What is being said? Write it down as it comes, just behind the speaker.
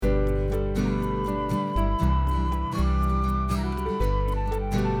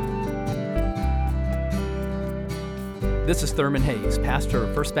This is Thurman Hayes, pastor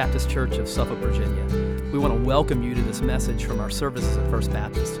of First Baptist Church of Suffolk, Virginia. We want to welcome you to this message from our services at First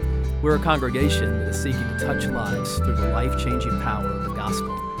Baptist. We're a congregation that is seeking to touch lives through the life-changing power of the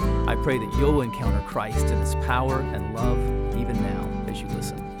gospel. I pray that you'll encounter Christ in his power and love even now as you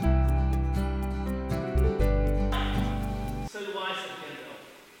listen. So do I, said Kendall.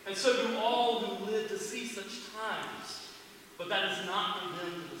 And so do all who live to see such times. But that is not for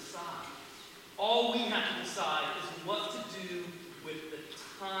them to decide. All we have to decide is what to do with the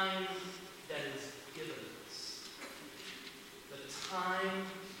time that is given us. The time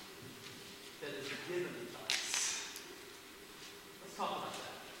that is given us. Let's talk about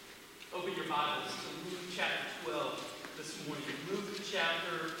that. Open your Bibles to Luke chapter 12 this morning. Luke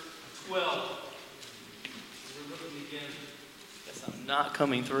chapter 12. We're looking again. Guess I'm not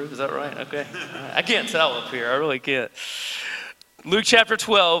coming through. Is that right? Okay. I can't tell up here. I really can't. Luke chapter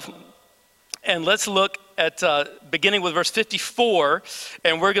 12. And let's look at beginning with verse 54,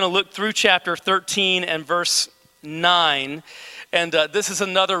 and we're going to look through chapter 13 and verse 9. And this is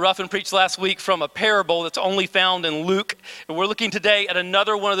another rough and preached last week from a parable that's only found in Luke. And we're looking today at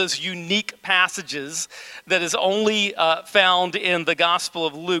another one of those unique passages that is only found in the Gospel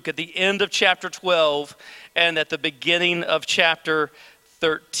of Luke at the end of chapter 12 and at the beginning of chapter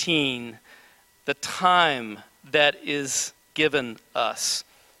 13. The time that is given us.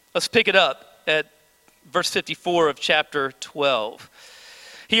 Let's pick it up at verse 54 of chapter 12.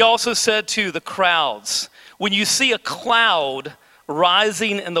 He also said to the crowds, when you see a cloud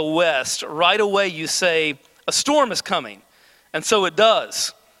rising in the west, right away you say, a storm is coming. And so it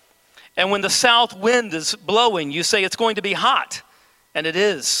does. And when the south wind is blowing, you say it's going to be hot. And it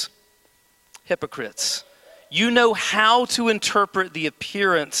is. Hypocrites, you know how to interpret the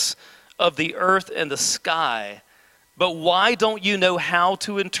appearance of the earth and the sky, but why don't you know how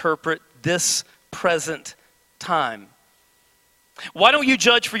to interpret this present time? Why don't you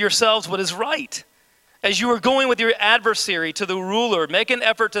judge for yourselves what is right? As you are going with your adversary to the ruler, make an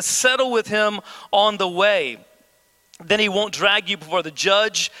effort to settle with him on the way. Then he won't drag you before the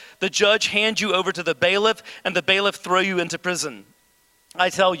judge hand you over to the bailiff, and the bailiff throw you into prison. I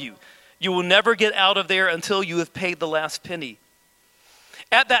tell you, you will never get out of there until you have paid the last penny.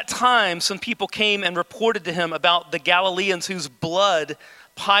 At that time, some people came and reported to him about the Galileans whose blood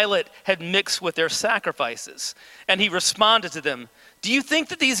Pilate had mixed with their sacrifices. And he responded to them, do you think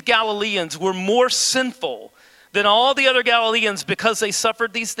that these Galileans were more sinful than all the other Galileans because they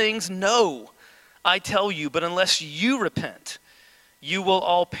suffered these things? No, I tell you, but unless you repent, you will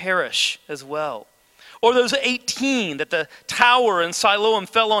all perish as well. Or those 18 that the tower in Siloam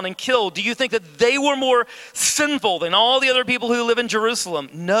fell on and killed, do you think that they were more sinful than all the other people who live in Jerusalem?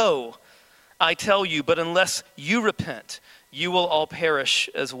 No, I tell you, but unless you repent, you will all perish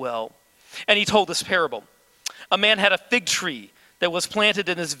as well. And he told this parable. A man had a fig tree that was planted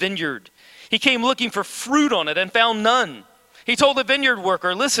in his vineyard. He came looking for fruit on it and found none. He told the vineyard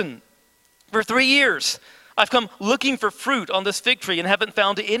worker, listen, for 3 years I've come looking for fruit on this fig tree and haven't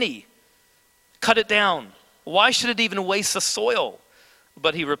found any. Cut it down. Why should it even waste the soil?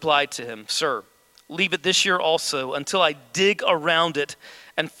 But he replied to him, sir, leave it this year also until I dig around it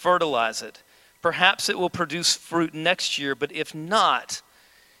and fertilize it. Perhaps it will produce fruit next year, but if not,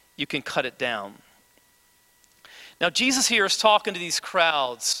 you can cut it down. Now, Jesus here is talking to these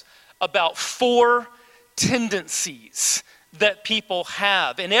crowds about 4 tendencies that people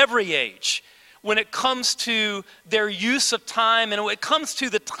have in every age when it comes to their use of time and when it comes to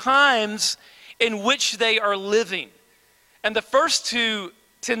the times in which they are living. And the first 2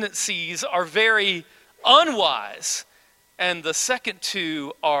 tendencies are very unwise, and the second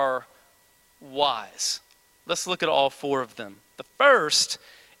 2 are wise. Let's look at all 4 of them. The first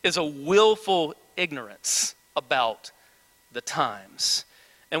is a willful ignorance about the times.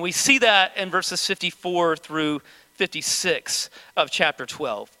 And we see that in verses 54 through 56 of chapter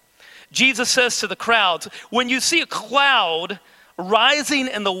 12. Jesus says to the crowds, when you see a cloud rising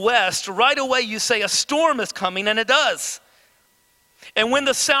in the west, right away you say a storm is coming, and it does. And when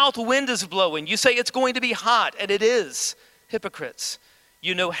the south wind is blowing, you say it's going to be hot, and it is. Hypocrites,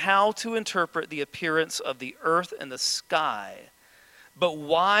 you know how to interpret the appearance of the earth and the sky, but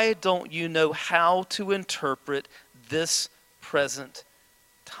why don't you know how to interpret this present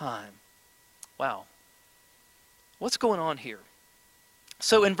time? Wow. What's going on here?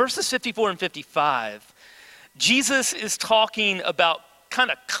 So in verses 54 and 55, Jesus is talking about kind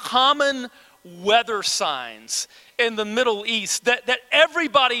of common weather signs in the Middle East that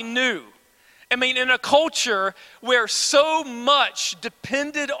everybody knew. I mean, in a culture where so much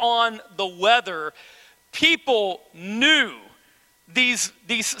depended on the weather, people knew these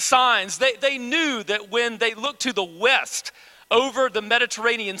signs. They knew that when they looked to the west over the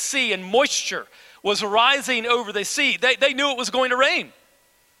Mediterranean Sea and moisture was rising over the sea, they knew it was going to rain.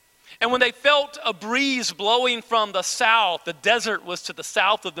 And when they felt a breeze blowing from the south, the desert was to the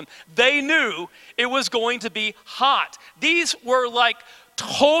south of them, they knew it was going to be hot. These were like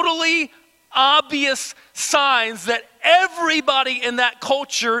totally obvious signs that everybody in that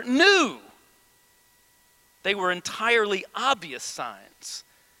culture knew. They were entirely obvious signs.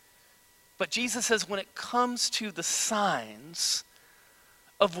 But Jesus says when it comes to the signs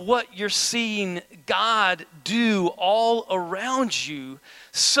of what you're seeing God do all around you,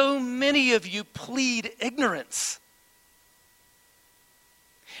 so many of you plead ignorance.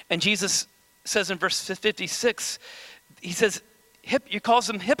 And Jesus says in verse 56, he says, he calls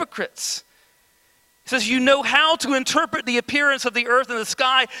them hypocrites. He says, you know how to interpret the appearance of the earth and the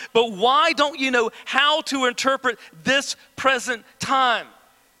sky, but why don't you know how to interpret this present time?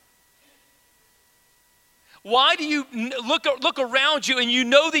 Why do you look around you and you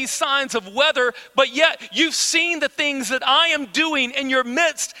know these signs of weather, but yet you've seen the things that I am doing in your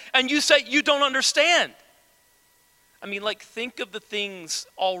midst and you say you don't understand? I mean, like, think of the things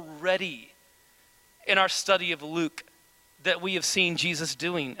already in our study of Luke that we have seen Jesus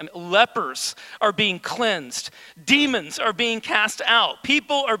doing. I mean, lepers are being cleansed. Demons are being cast out.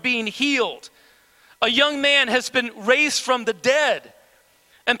 People are being healed. A young man has been raised from the dead.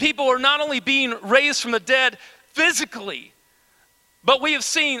 And people are not only being raised from the dead physically, but we have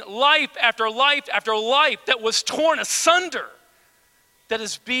seen life after life after life that was torn asunder that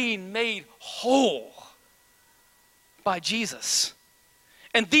is being made whole by Jesus.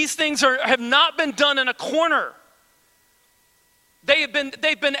 And these things have not been done in a corner. They've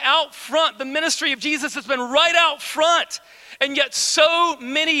been out front. The ministry of Jesus has been right out front. And yet so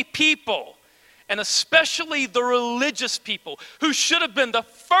many people, and especially the religious people who should have been the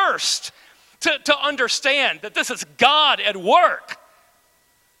first to understand that this is God at work.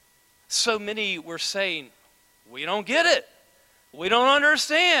 So many were saying, we don't get it. We don't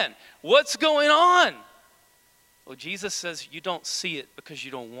understand. What's going on? Well, Jesus says you don't see it because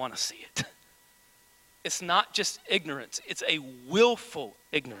you don't want to see it. It's not just ignorance. It's a willful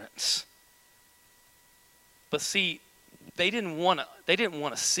ignorance. But see, they didn't want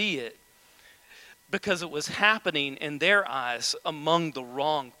to see it because it was happening in their eyes among the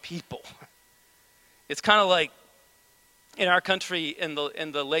wrong people. It's kind of like in our country in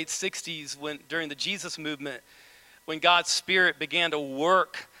the late 60s during the Jesus movement, when God's Spirit began to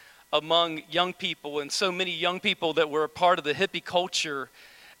work among young people, and so many young people that were a part of the hippie culture.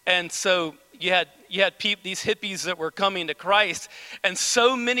 And so you had these hippies that were coming to Christ, and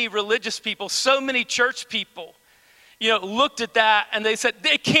so many religious people, so many church people, looked at that and they said,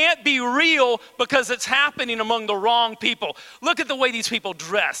 it can't be real because it's happening among the wrong people. Look at the way these people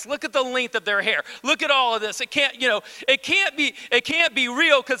dress. Look at the length of their hair. Look at all of this. It can't be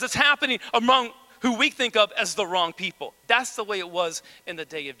real because it's happening among who we think of as the wrong people. That's the way it was in the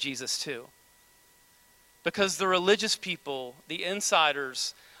day of Jesus too. Because the religious people, the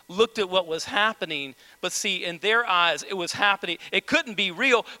insiders, looked at what was happening, but see, in their eyes, it was happening. It couldn't be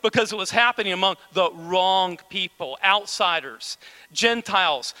real because it was happening among the wrong people, outsiders,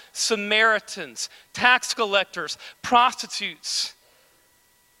 Gentiles, Samaritans, tax collectors, prostitutes.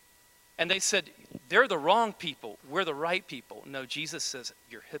 And they said, they're the wrong people, we're the right people. No, Jesus says,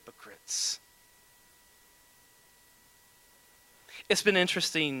 you're hypocrites. It's been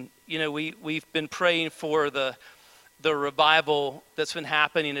interesting, we've been praying for the revival that's been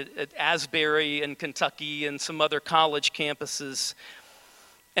happening at Asbury and Kentucky and some other college campuses.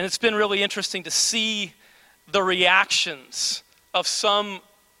 And it's been really interesting to see the reactions of some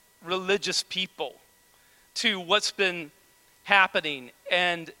religious people to what's been happening.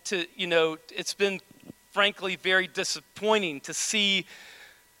 And it's been frankly very disappointing to see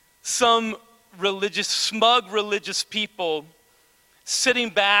some smug religious people sitting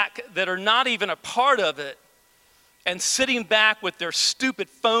back that are not even a part of it, and sitting back with their stupid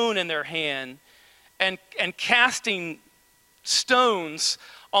phone in their hand and casting stones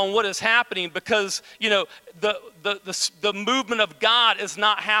on what is happening because, the movement of God is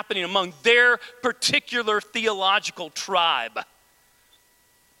not happening among their particular theological tribe.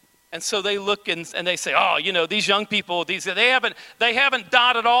 And so they look and they say, these young people, they haven't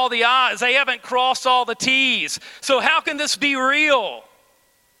dotted all the I's, they haven't crossed all the T's. So how can this be real?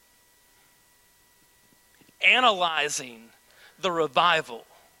 Analyzing the revival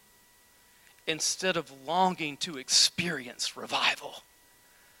instead of longing to experience revival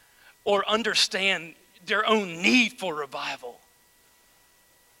or understand their own need for revival.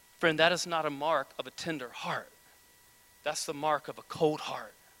 Friend, that is not a mark of a tender heart. That's the mark of a cold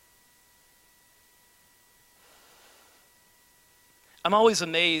heart. I'm always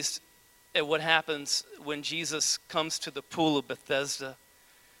amazed at what happens when Jesus comes to the pool of Bethesda.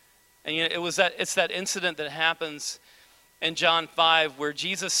 And it's that incident that happens in John 5 where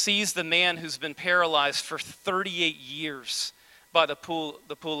Jesus sees the man who's been paralyzed for 38 years by the pool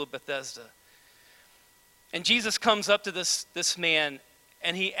of Bethesda. And Jesus comes up to this man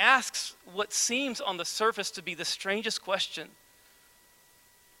and he asks what seems on the surface to be the strangest question.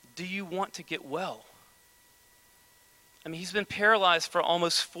 Do you want to get well? I mean, he's been paralyzed for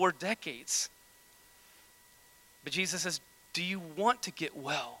almost 4 decades. But Jesus says, do you want to get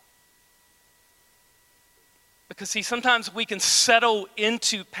well? Because see, sometimes we can settle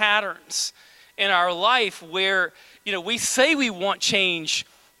into patterns in our life where, we say we want change,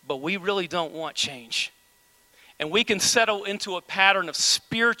 but we really don't want change. And we can settle into a pattern of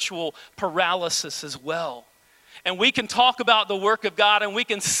spiritual paralysis as well. And we can talk about the work of God and we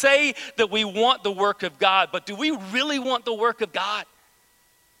can say that we want the work of God, but do we really want the work of God?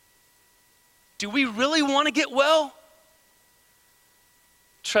 Do we really want to get well?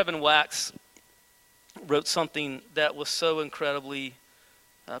 Trevin Wax wrote something that was so incredibly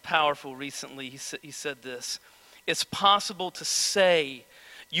powerful recently. He said this: it's possible to say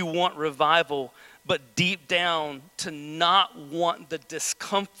you want revival, but deep down to not want the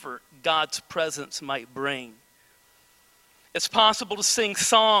discomfort God's presence might bring. It's possible to sing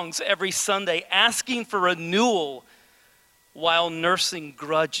songs every Sunday asking for renewal while nursing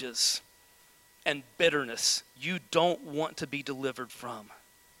grudges and bitterness you don't want to be delivered from.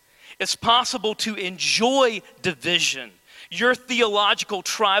 It's possible to enjoy division, your theological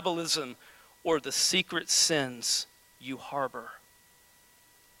tribalism, or the secret sins you harbor.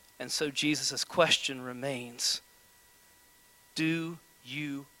 And so Jesus' question remains, do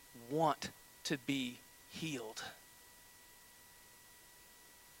you want to be healed?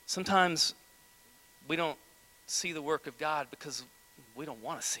 Sometimes we don't see the work of God because we don't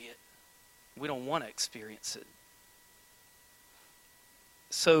want to see it. We don't want to experience it.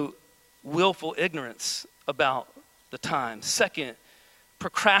 So, willful ignorance about the times. Second,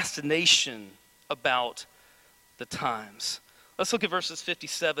 procrastination about the times. Let's look at verses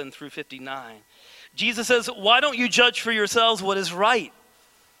 57 through 59. Jesus says, why don't you judge for yourselves what is right?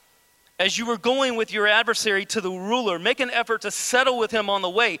 As you were going with your adversary to the ruler, make an effort to settle with him on the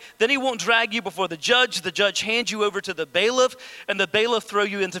way. Then he won't drag you before the judge hands you over to the bailiff, and the bailiff throw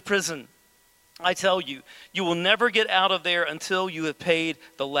you into prison. I tell you, you will never get out of there until you have paid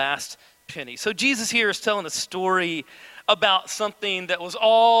the last penny. So Jesus here is telling a story about something that was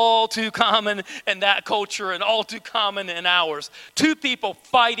all too common in that culture and all too common in ours. 2 people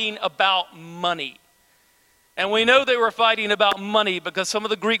fighting about money. And we know they were fighting about money because some of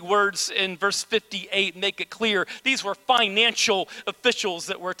the Greek words in verse 58 make it clear. These were financial officials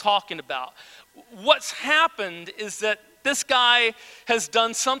that we're talking about. What's happened is that this guy has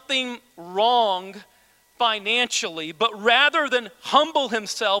done something wrong financially, but rather than humble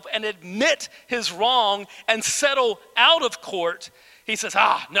himself and admit his wrong and settle out of court, he says,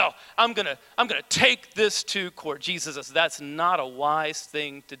 no, I'm gonna take this to court. Jesus says, that's not a wise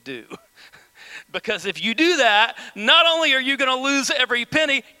thing to do. Because if you do that, not only are you going to lose every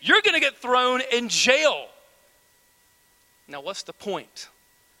penny, you're going to get thrown in jail. Now, what's the point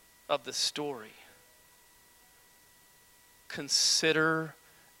of the story? Consider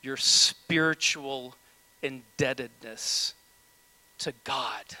your spiritual indebtedness to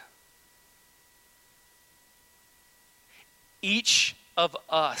God. Each of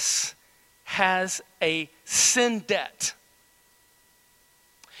us has a sin debt.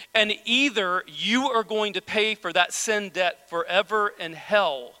 And either you are going to pay for that sin debt forever in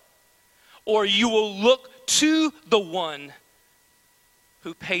hell, or you will look to the one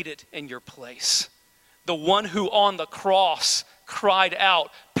who paid it in your place. The one who on the cross cried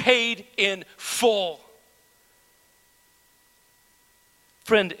out, paid in full.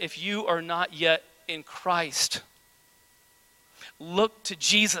 Friend, if you are not yet in Christ, look to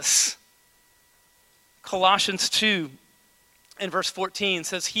Jesus. Colossians 2 in verse 14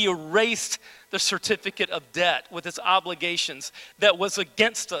 says, he erased the certificate of debt with its obligations that was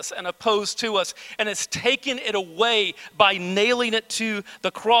against us and opposed to us, and has taken it away by nailing it to the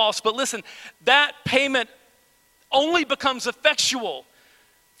cross. But listen, that payment only becomes effectual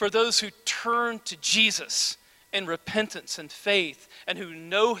for those who turn to Jesus in repentance and faith and who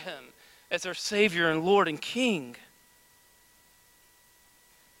know him as their Savior and Lord and King.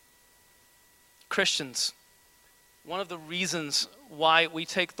 Christians, one of the reasons why we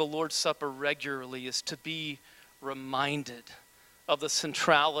take the Lord's Supper regularly is to be reminded of the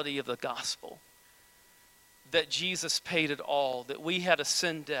centrality of the gospel. that Jesus paid it all, that we had a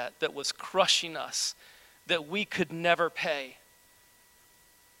sin debt that was crushing us, that we could never pay,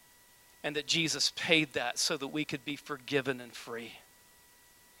 and that Jesus paid that so that we could be forgiven and free.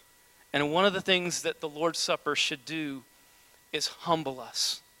 And one of the things that the Lord's Supper should do is humble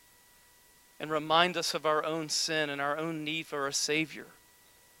us and remind us of our own sin and our own need for a Savior.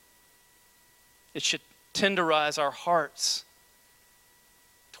 It should tenderize our hearts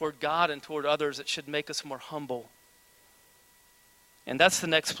toward God and toward others. It should make us more humble. And that's the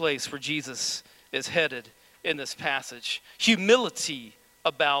next place where Jesus is headed in this passage. Humility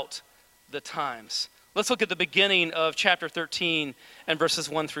about the times. Let's look at the beginning of chapter 13 and verses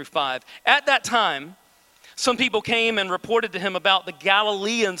 1 through 5. At that time, some people came and reported to him about the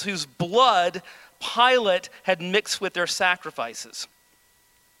Galileans whose blood Pilate had mixed with their sacrifices.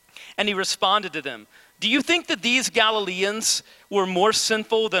 And he responded to them, "Do you think that these Galileans were more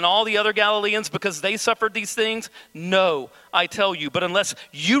sinful than all the other Galileans because they suffered these things? No, I tell you, but unless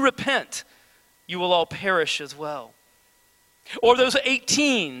you repent, you will all perish as well. Or those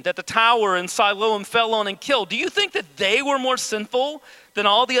 18 that the tower in Siloam fell on and killed, do you think that they were more sinful than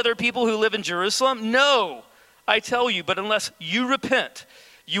all the other people who live in Jerusalem? No, I tell you, but unless you repent,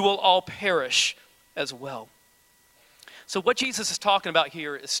 you will all perish as well." So what Jesus is talking about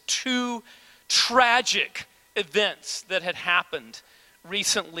here is two tragic events that had happened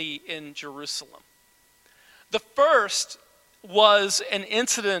recently in Jerusalem. The first was an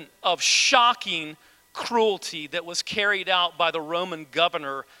incident of shocking cruelty that was carried out by the Roman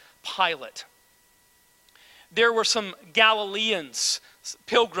governor Pilate. There were some Galileans,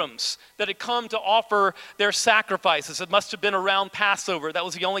 pilgrims, that had come to offer their sacrifices. It must have been around Passover. That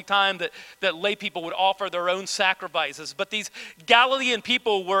was the only time that lay people would offer their own sacrifices. But these Galilean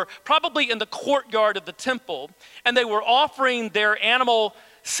people were probably in the courtyard of the temple, and they were offering their animal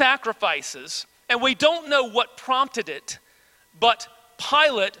sacrifices. And we don't know what prompted it, but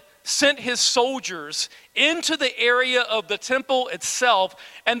Pilate sent his soldiers into the area of the temple itself,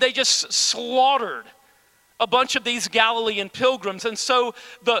 and they just slaughtered a bunch of these Galilean pilgrims. And so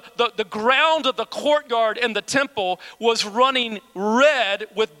the ground of the courtyard in the temple was running red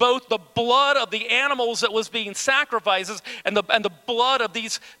with both the blood of the animals that was being sacrificed and the blood of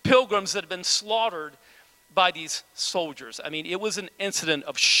these pilgrims that had been slaughtered by these soldiers. I mean, it was an incident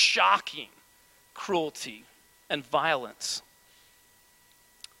of shocking cruelty and violence.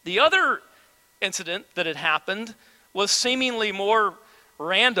 The other incident that had happened was seemingly more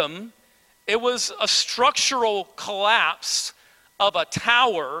random. It was a structural collapse of a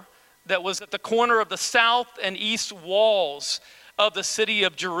tower that was at the corner of the south and east walls of the city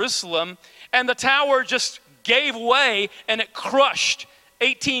of Jerusalem. And the tower just gave way and it crushed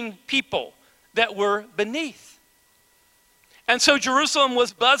 18 people that were beneath. And so Jerusalem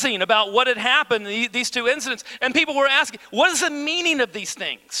was buzzing about what had happened, these two incidents. And people were asking, what is the meaning of these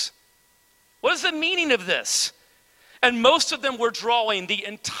things? What is the meaning of this? And most of them were drawing the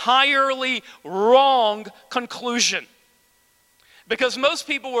entirely wrong conclusion. Because most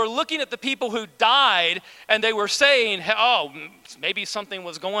people were looking at the people who died and they were saying, oh, maybe something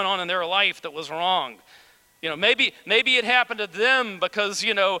was going on in their life that was wrong. You know, maybe it happened to them because,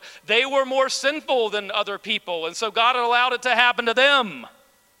 you know, they were more sinful than other people, and so God had allowed it to happen to them.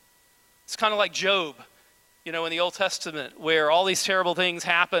 It's kind of like Job, you know, in the Old Testament, where all these terrible things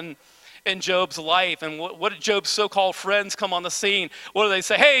happen in Job's life. And what did Job's so-called friends come on the scene? What do they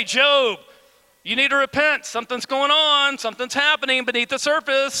say? Hey, Job, you need to repent. Something's going on. Something's happening beneath the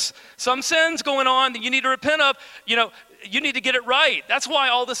surface. Some sin's going on that you need to repent of. You know, you need to get it right. That's why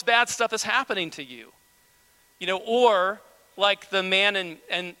all this bad stuff is happening to you. You know, or like the man in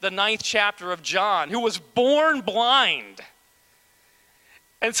the 9th chapter of John who was born blind.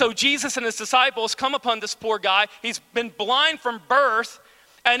 And so Jesus and his disciples come upon this poor guy. He's been blind from birth,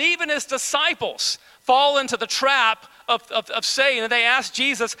 and even his disciples fall into the trap of saying, and they ask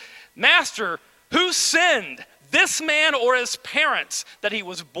Jesus, Master, who sinned, this man or his parents, that he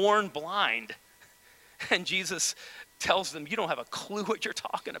was born blind? And Jesus tells them, you don't have a clue what you're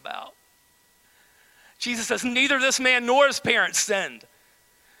talking about. Jesus says, neither this man nor his parents sinned.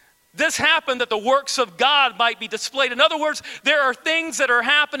 This happened that the works of God might be displayed. In other words, there are things that are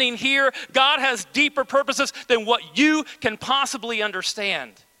happening here. God has deeper purposes than what you can possibly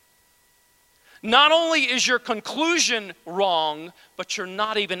understand. Not only is your conclusion wrong, but you're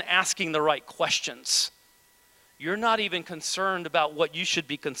not even asking the right questions. You're not even concerned about what you should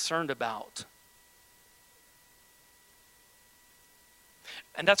be concerned about.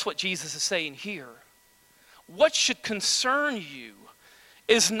 And that's what Jesus is saying here. What should concern you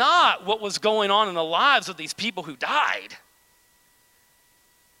is not what was going on in the lives of these people who died.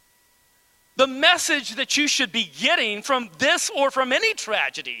 The message that you should be getting from this or from any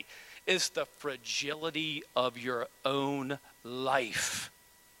tragedy is the fragility of your own life.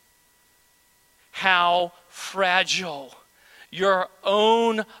 How fragile your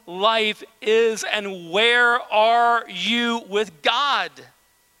own life is, and where are you with God?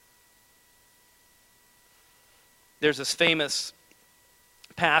 There's this famous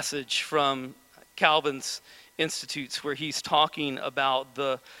passage from Calvin's Institutes where he's talking about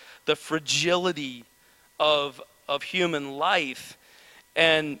the fragility of human life.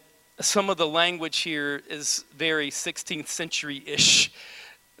 And some of the language here is very 16th century-ish,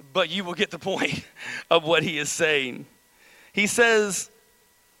 but you will get the point of what he is saying. He says,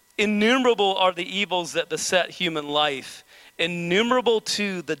 innumerable are the evils that beset human life, innumerable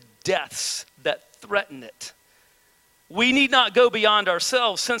too the deaths that threaten it. We need not go beyond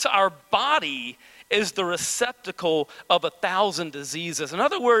ourselves, since our body is the receptacle of 1,000 diseases. In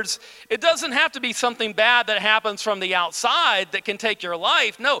other words, it doesn't have to be something bad that happens from the outside that can take your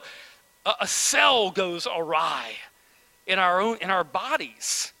life. No, a cell goes awry in our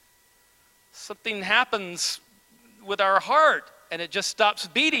bodies. Something happens with our heart and it just stops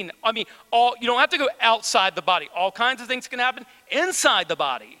beating. I mean, you don't have to go outside the body. All kinds of things can happen inside the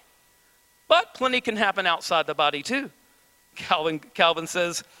body, but plenty can happen outside the body too. Calvin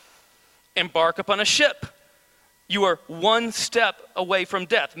says, embark upon a ship. You are one step away from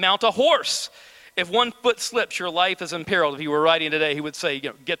death. Mount a horse. If one foot slips, your life is imperiled. If he were writing today, he would say,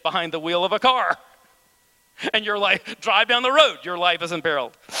 get behind the wheel of a car. And your life, drive down the road, your life is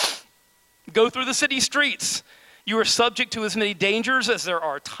imperiled. Go through the city streets. You are subject to as many dangers as there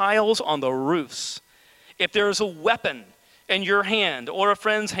are tiles on the roofs. If there is a weapon in your hand or a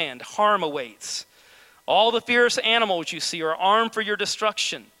friend's hand, harm awaits. All the fierce animals you see are armed for your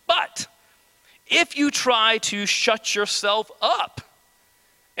destruction. But if you try to shut yourself up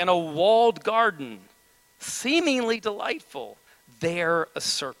in a walled garden, seemingly delightful, there a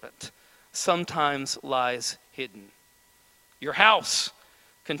serpent sometimes lies hidden. Your house,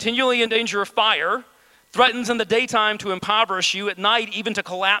 continually in danger of fire, threatens in the daytime to impoverish you, at night even to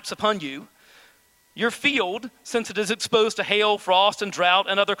collapse upon you. Your field, since it is exposed to hail, frost, and drought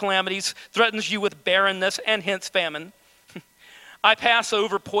and other calamities, threatens you with barrenness and hence famine. I pass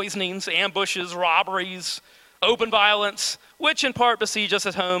over poisonings, ambushes, robberies, open violence, which in part besiege us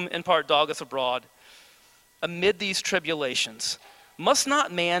at home, in part dog us abroad. Amid these tribulations, must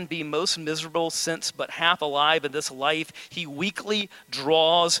not man be most miserable, since but half alive in this life, he weakly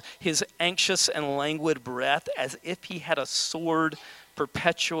draws his anxious and languid breath as if he had a sword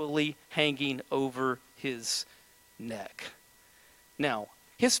perpetually hanging over his neck? Now,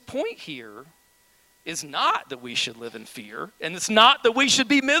 his point here is not that we should live in fear, and it's not that we should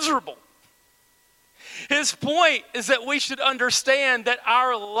be miserable. His point is that we should understand that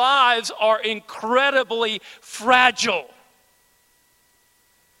our lives are incredibly fragile.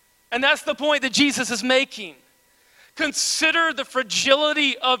 And that's the point that Jesus is making. Consider the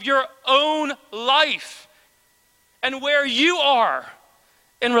fragility of your own life and where you are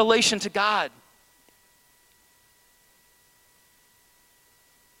in relation to God.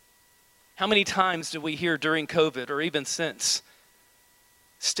 How many times do we hear during COVID or even since,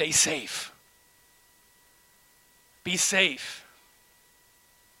 stay safe, be safe?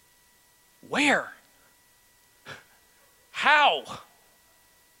 Where? How?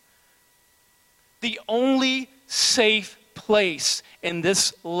 The only safe place in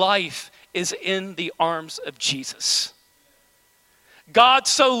this life is in the arms of Jesus. God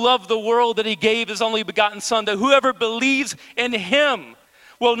so loved the world that he gave his only begotten Son, that whoever believes in him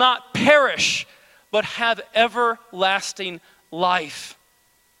will not perish, but have everlasting life.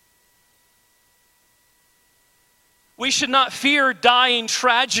 We should not fear dying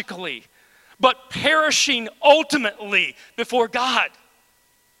tragically, but perishing ultimately before God.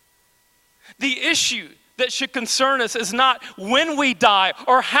 The issue that should concern us is not when we die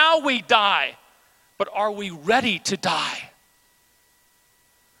or how we die, but are we ready to die?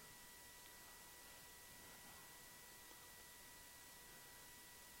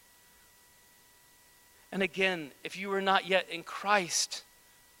 And again, if you are not yet in Christ,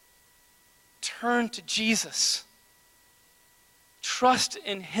 turn to Jesus. Trust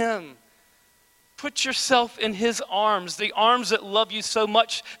in him. Put yourself in his arms, the arms that love you so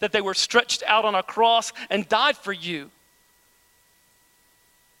much that they were stretched out on a cross and died for you.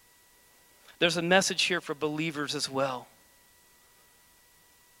 There's a message here for believers as well.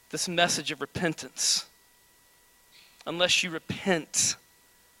 This message of repentance. Unless you repent.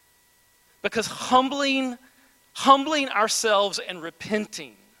 Because humbling ourselves and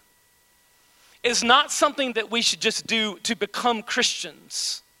repenting is not something that we should just do to become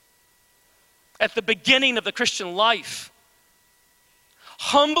Christians. at the beginning of the Christian life.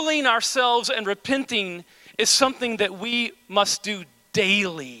 Humbling ourselves and repenting is something that we must do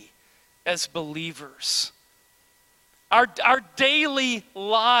daily as believers. Our daily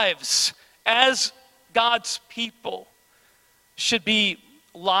lives as God's people should be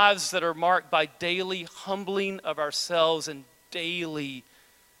lives that are marked by daily humbling of ourselves and daily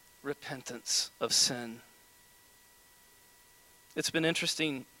repentance of sin. It's been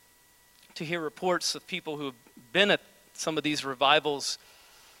interesting to hear reports of people who have been at some of these revivals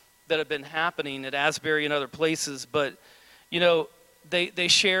that have been happening at Asbury and other places, but they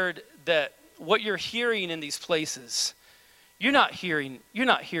shared that what you're hearing in these places, you're not hearing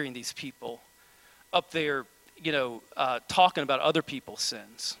these people up there, talking about other people's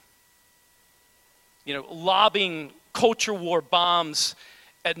sins. Lobbing culture war bombs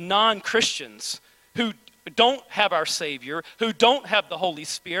at non-Christians who don't have our Savior, who don't have the Holy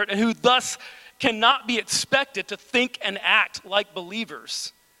Spirit, and who thus cannot be expected to think and act like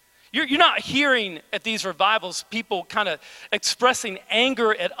believers. You're not hearing at these revivals people kind of expressing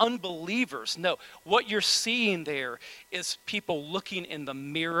anger at unbelievers. No, what you're seeing there is people looking in the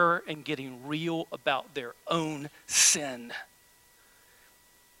mirror and getting real about their own sin.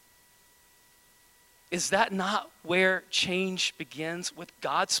 Is that not where change begins with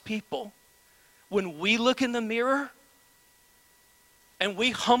God's people? When we look in the mirror and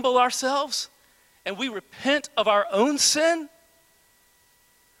we humble ourselves and we repent of our own sin,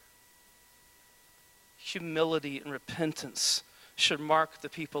 humility and repentance should mark the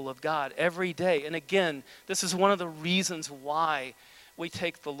people of God every day. And again, this is one of the reasons why we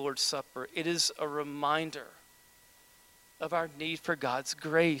take the Lord's Supper. It is a reminder of our need for God's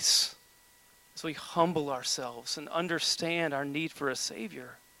grace as we humble ourselves and understand our need for a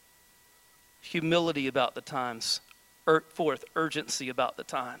Savior. Humility about the times. Fourth, urgency about the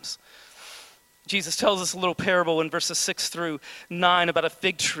times. Jesus tells us a little parable in verses 6-9 about a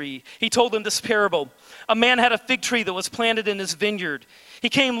fig tree. He told them this parable. A man had a fig tree that was planted in his vineyard. He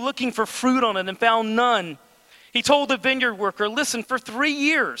came looking for fruit on it and found none. He told the vineyard worker, "Listen, for 3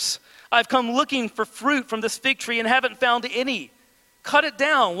 years I've come looking for fruit from this fig tree and haven't found any. Cut it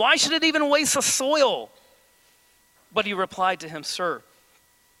down. Why should it even waste the soil?" But he replied to him, "Sir,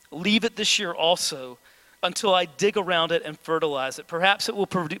 leave it this year also until I dig around it and fertilize it. Perhaps it will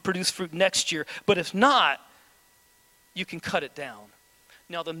produce fruit next year, but if not, you can cut it down."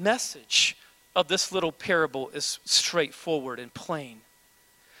 Now, the message of this little parable is straightforward and plain.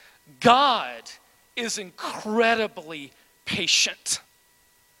 God is incredibly patient,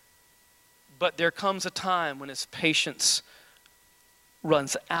 but there comes a time when his patience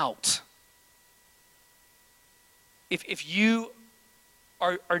runs out. If you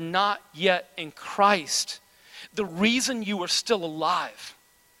are not yet in Christ, the reason you are still alive,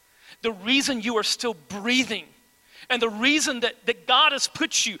 the reason you are still breathing, and the reason that God has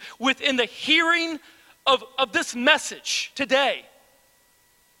put you within the hearing of this message today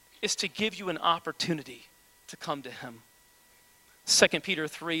is to give you an opportunity to come to him. 2 Peter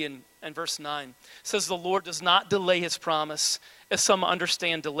 3 and verse 9 says, "The Lord does not delay his promise, as some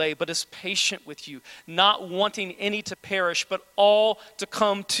understand delay, but is patient with you, not wanting any to perish, but all to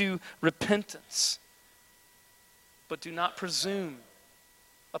come to repentance. But do not presume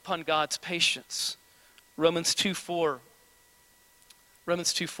upon God's patience." Romans 2:4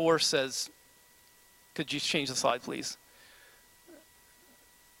 says, could you change the slide, please?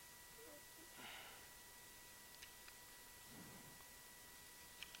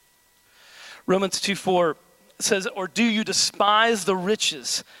 Romans 2:4 says, "Or do you despise the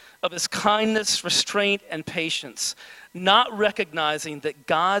riches of his kindness, restraint, and patience, not recognizing that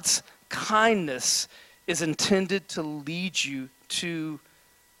God's kindness is intended to lead you to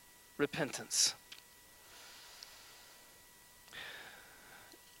repentance?"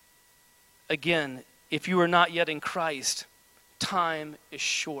 Again, if you are not yet in Christ, time is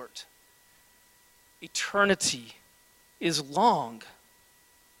short. Eternity is long.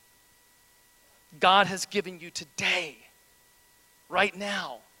 God has given you today, right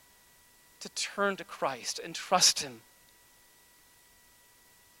now, to turn to Christ and trust him.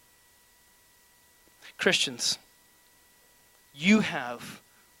 Christians, you have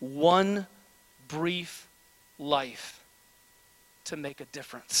one brief life to make a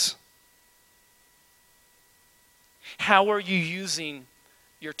difference. How are you using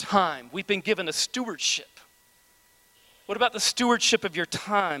your time? We've been given a stewardship. What about the stewardship of your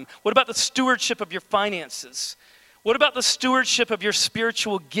time? What about the stewardship of your finances? What about the stewardship of your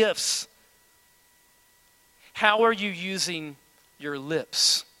spiritual gifts? How are you using your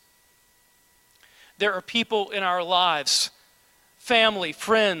lips? There are people in our lives, family,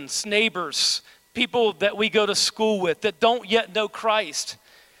 friends, neighbors, people that we go to school with that don't yet know Christ.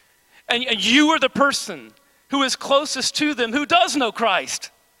 And you are the person who is closest to them who does know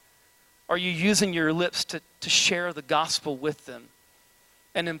Christ. Are you using your lips to share the gospel with them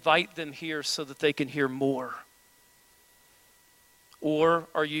and invite them here so that they can hear more? Or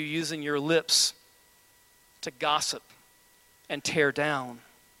are you using your lips to gossip and tear down?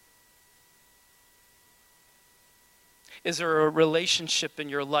 Is there a relationship in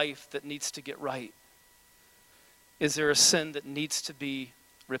your life that needs to get right? Is there a sin that needs to be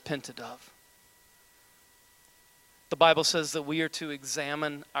repented of? The Bible says that we are to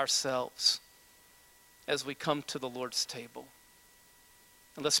examine ourselves as we come to the Lord's table.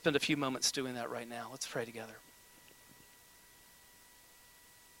 And let's spend a few moments doing that right now. Let's pray together.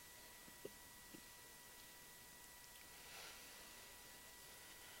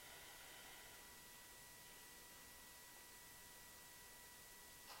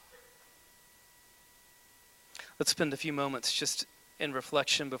 Let's spend a few moments just in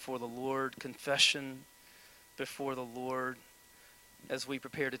reflection before the Lord, confession before the Lord, as we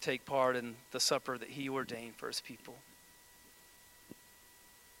prepare to take part in the supper that He ordained for His people.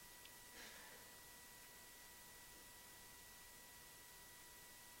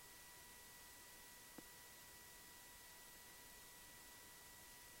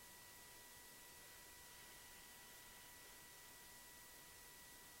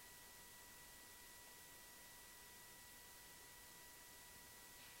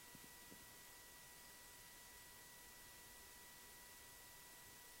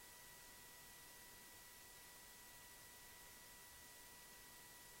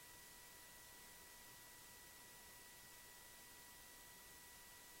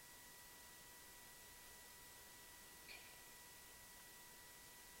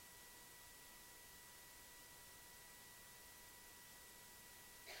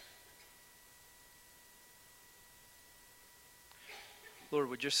 Lord,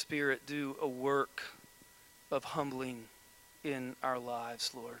 would your Spirit do a work of humbling in our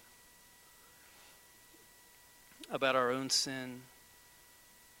lives, Lord, about our own sin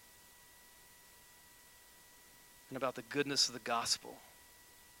and about the goodness of the gospel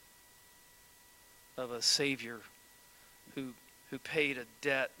of a Savior who paid a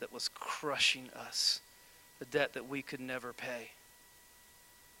debt that was crushing us, a debt that we could never pay.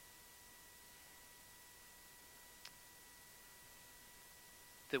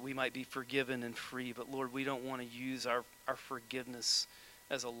 That we might be forgiven and free. But Lord, we don't want to use our forgiveness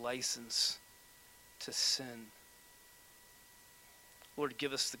as a license to sin. Lord,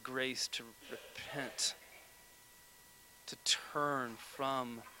 give us the grace to repent, to turn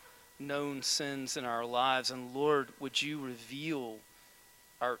from known sins in our lives. And Lord, would you reveal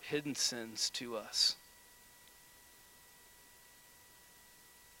our hidden sins to us,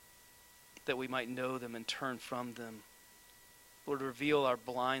 that we might know them and turn from them. Lord, reveal our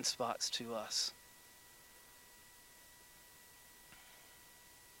blind spots to us.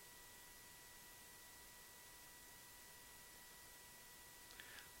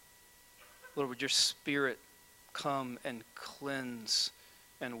 Lord, would your Spirit come and cleanse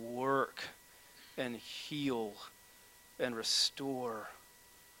and work and heal and restore.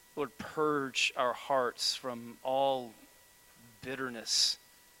 Lord, purge our hearts from all bitterness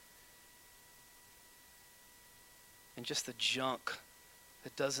and just the junk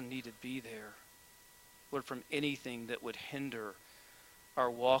that doesn't need to be there. Lord, from anything that would hinder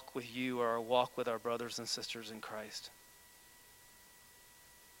our walk with you or our walk with our brothers and sisters in Christ.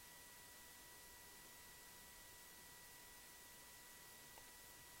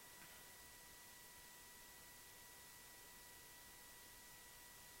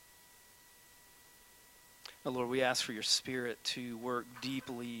 Now, Lord, we ask for your Spirit to work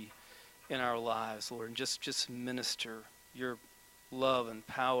deeply in our lives, Lord, and just minister your love and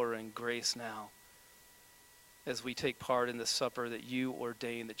power and grace now as we take part in the supper that you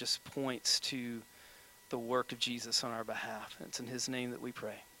ordained that just points to the work of Jesus on our behalf. It's in his name that we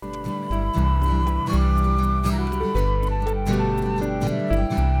pray.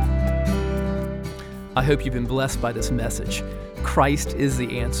 I hope you've been blessed by this message. Christ is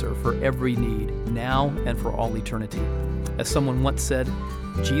the answer for every need, now and for all eternity. As someone once said,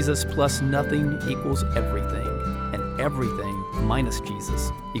 Jesus plus nothing equals everything, and everything minus Jesus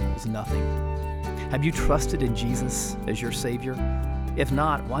equals nothing. Have you trusted in Jesus as your Savior? If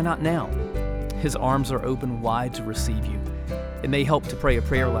not, why not now? His arms are open wide to receive you. It may help to pray a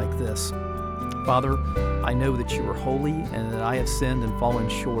prayer like this. Father, I know that you are holy and that I have sinned and fallen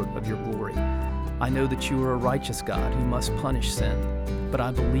short of your glory. I know that you are a righteous God who must punish sin. But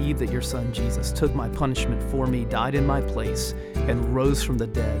I believe that your Son Jesus took my punishment for me, died in my place, and rose from the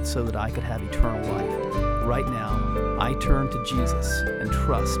dead so that I could have eternal life. Right now, I turn to Jesus and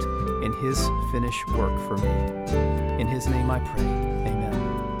trust in his finished work for me. In his name I pray,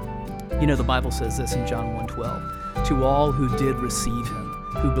 amen. You know, the Bible says this in John 1:12, to all who did receive him,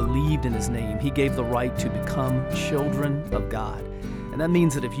 who believed in his name, he gave the right to become children of God. And that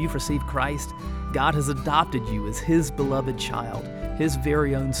means that if you've received Christ, God has adopted you as his beloved child, his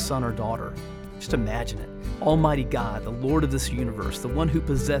very own son or daughter. Just imagine it. Almighty God, the Lord of this universe, the one who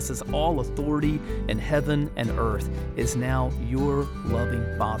possesses all authority in heaven and earth, is now your loving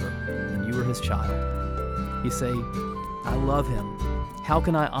Father, and you are his child. You say, I love him. How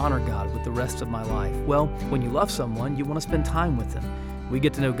can I honor God with the rest of my life? Well, when you love someone, you want to spend time with them. We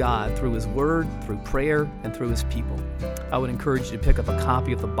get to know God through his word, through prayer, and through his people. I would encourage you to pick up a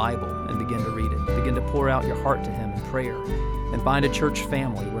copy of the Bible and begin to read it. Begin to pour out your heart to him in prayer. And find a church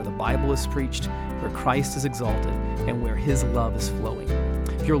family where the Bible is preached, where Christ is exalted, and where his love is flowing.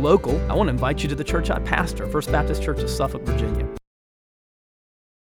 If you're local, I want to invite you to the church I pastor, First Baptist Church of Suffolk, Virginia.